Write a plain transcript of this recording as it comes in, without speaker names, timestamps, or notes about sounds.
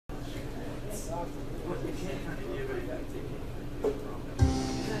You're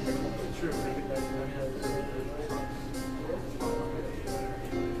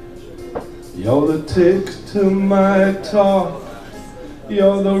the tick to my talk,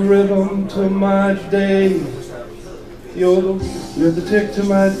 you're the rhythm to my day. You're the tick to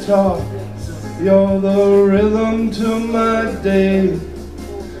my talk, you're the rhythm to my day.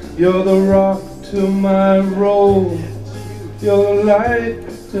 You're the rock to my roll, you're the light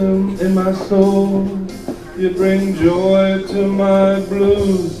in my soul. You bring joy to my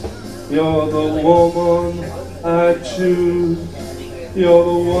blues, you're the woman I choose. You're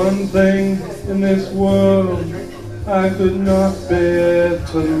the one thing in this world I could not bear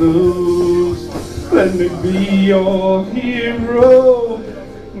to lose. Let me be your hero,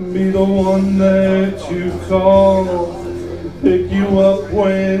 be the one that you call, pick you up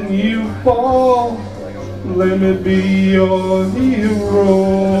when you fall. Let me be your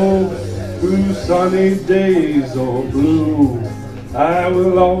hero, through sunny days or blue, I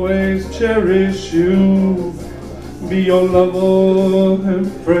will always cherish you. Be your lover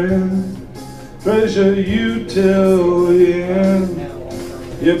and friend, treasure you till the end.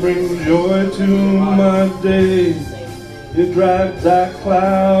 You bring joy to my day, you drive dark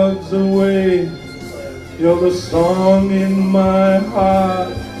clouds away. You're the song in my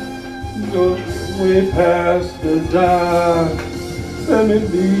heart, you're way past the dark. Let me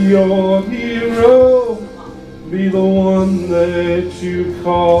be your hero, be the one that you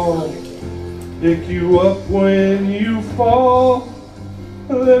call, pick you up when you fall.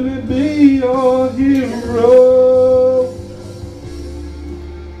 Let me be your hero.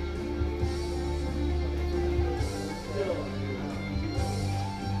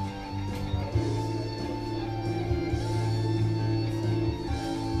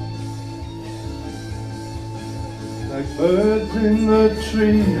 Like birds in the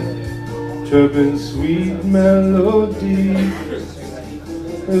tree, chirping sweet melody.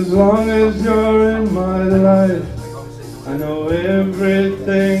 As long as you're in my life, I know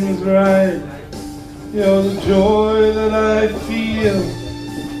everything's right. You're the joy that I feel,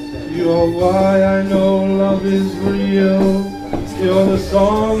 you're why I know love is real. You're the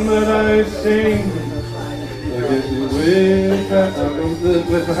song that I sing,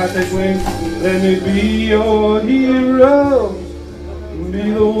 with my high-tech wings. Let me be your hero, be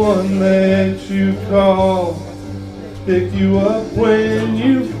the one that you call, pick you up when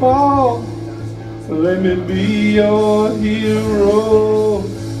you fall. Let me be your hero,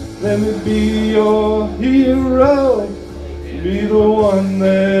 let me be your hero, be the one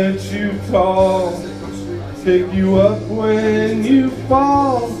that you call, pick you up when you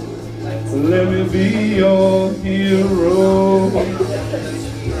fall. Let me be your hero.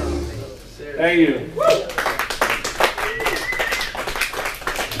 Thank you.